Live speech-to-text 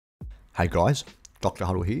Hey guys, Dr.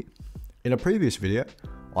 Huddle here. In a previous video,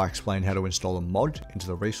 I explained how to install a mod into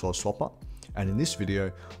the resource swapper, and in this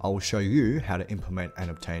video, I will show you how to implement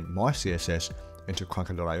and obtain my CSS into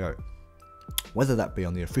Krunker.io, whether that be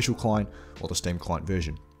on the official client or the Steam client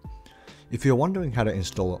version. If you're wondering how to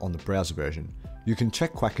install it on the browser version, you can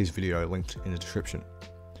check Quacky's video linked in the description.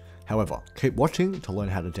 However, keep watching to learn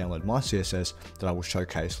how to download my CSS that I will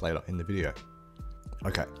showcase later in the video.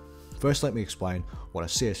 Okay, first let me explain what a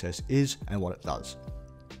CSS is and what it does.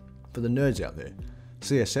 For the nerds out there,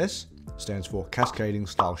 CSS stands for Cascading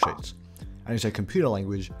Style Sheets, and is a computer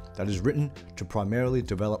language that is written to primarily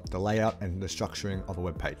develop the layout and the structuring of a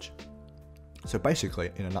web page. So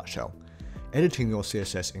basically, in a nutshell, editing your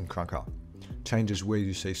CSS in Krunker changes where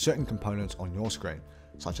you see certain components on your screen,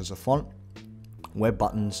 such as a font, where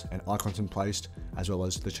buttons and icons are placed, as well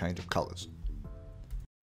as the change of colors.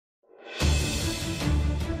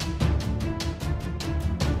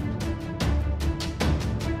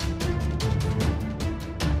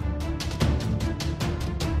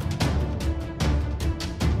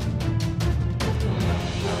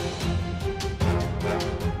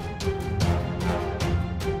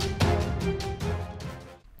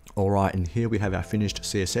 Alright, and here we have our finished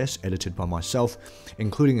CSS edited by myself,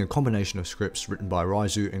 including a combination of scripts written by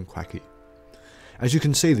Reizu and Quacky. As you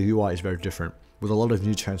can see, the UI is very different, with a lot of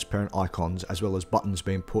new transparent icons as well as buttons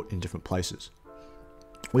being put in different places.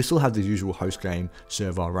 We still have the usual host game,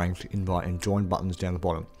 server, ranked, invite and join buttons down the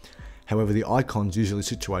bottom. However, the icons usually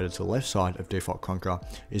situated to the left side of default Krunker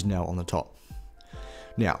is now on the top.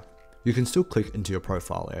 Now, you can still click into your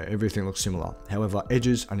profile where everything looks similar, however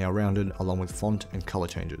edges are now rounded along with font and color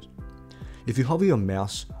changes. If you hover your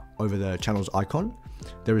mouse over the channel's icon,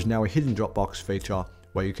 there is now a hidden Dropbox feature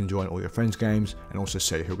where you can join all your friends' games and also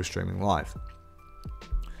see who is streaming live.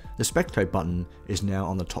 The spectate button is now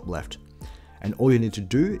on the top left, and all you need to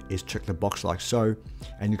do is check the box like so,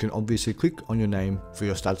 and you can obviously click on your name for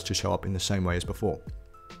your stats to show up in the same way as before.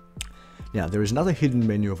 Now there is another hidden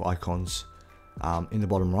menu of icons in the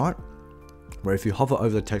bottom right, where if you hover over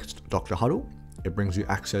the text Dr. Huddle, it brings you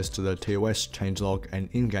access to the TOS, changelog and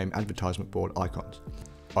in-game advertisement board icons.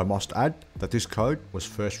 I must add that this code was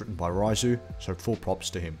first written by Reizu, so full props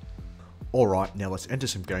to him. Alright, now let's enter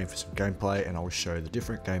some game for some gameplay, and I will show the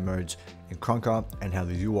different game modes in Krunker and how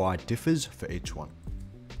the UI differs for each one.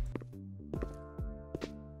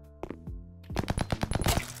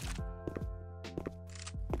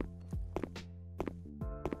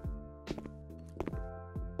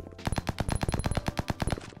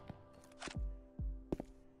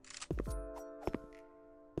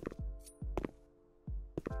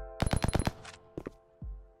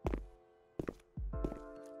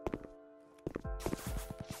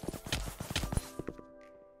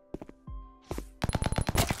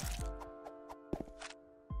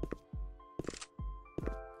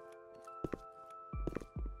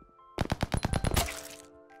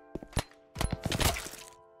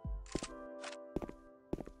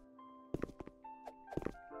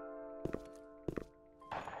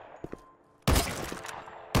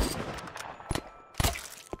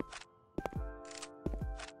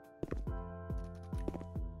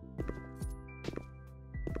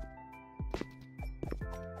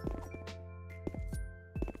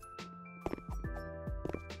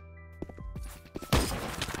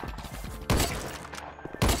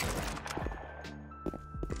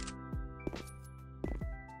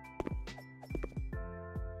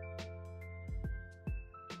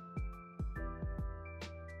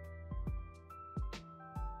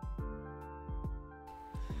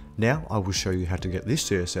 Now I will show you how to get this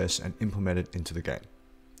CSS and implement it into the game.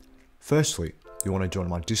 Firstly, you want to join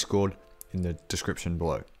my Discord in the description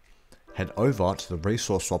below. Head over to the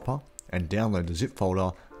resource swapper and download the zip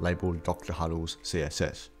folder labeled Dr. Huddle's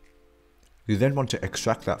CSS. You then want to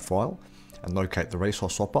extract that file and locate the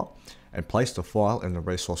resource swapper and place the file in the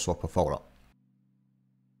resource swapper folder.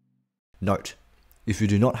 Note, if you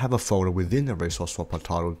do not have a folder within the resource swapper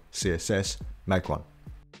titled CSS, make one.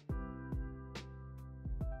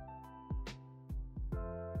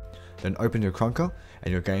 Then open your Krunker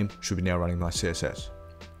and your game should be now running my CSS.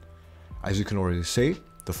 As you can already see,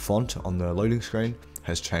 the font on the loading screen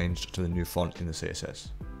has changed to the new font in the CSS.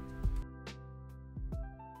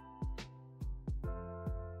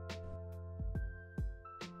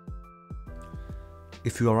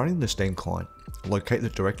 If you are running the Steam client, locate the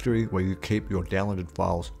directory where you keep your downloaded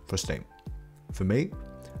files for Steam. For me,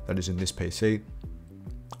 that is in this PC,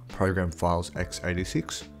 Program Files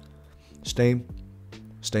x86, Steam,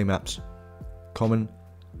 Steam Apps, Common,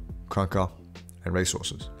 Krunker, and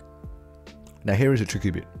Resources. Now here is a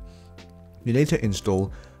tricky bit. You need to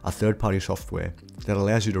install a third-party software that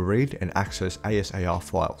allows you to read and access ASAR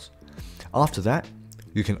files. After that,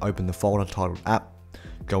 you can open the folder titled app,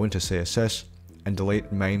 go into CSS, and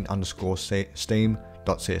delete main_steam.css,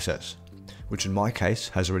 which in my case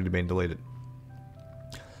has already been deleted.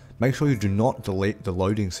 Make sure you do not delete the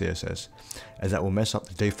loading CSS, as that will mess up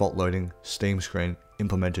the default loading Steam screen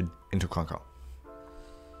implemented into Krunker.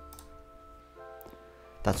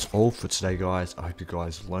 That's all for today, guys. I hope you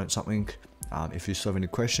guys learned something. If you still have any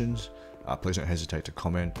questions, please don't hesitate to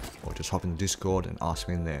comment or just hop in the Discord and ask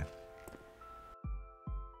me in there.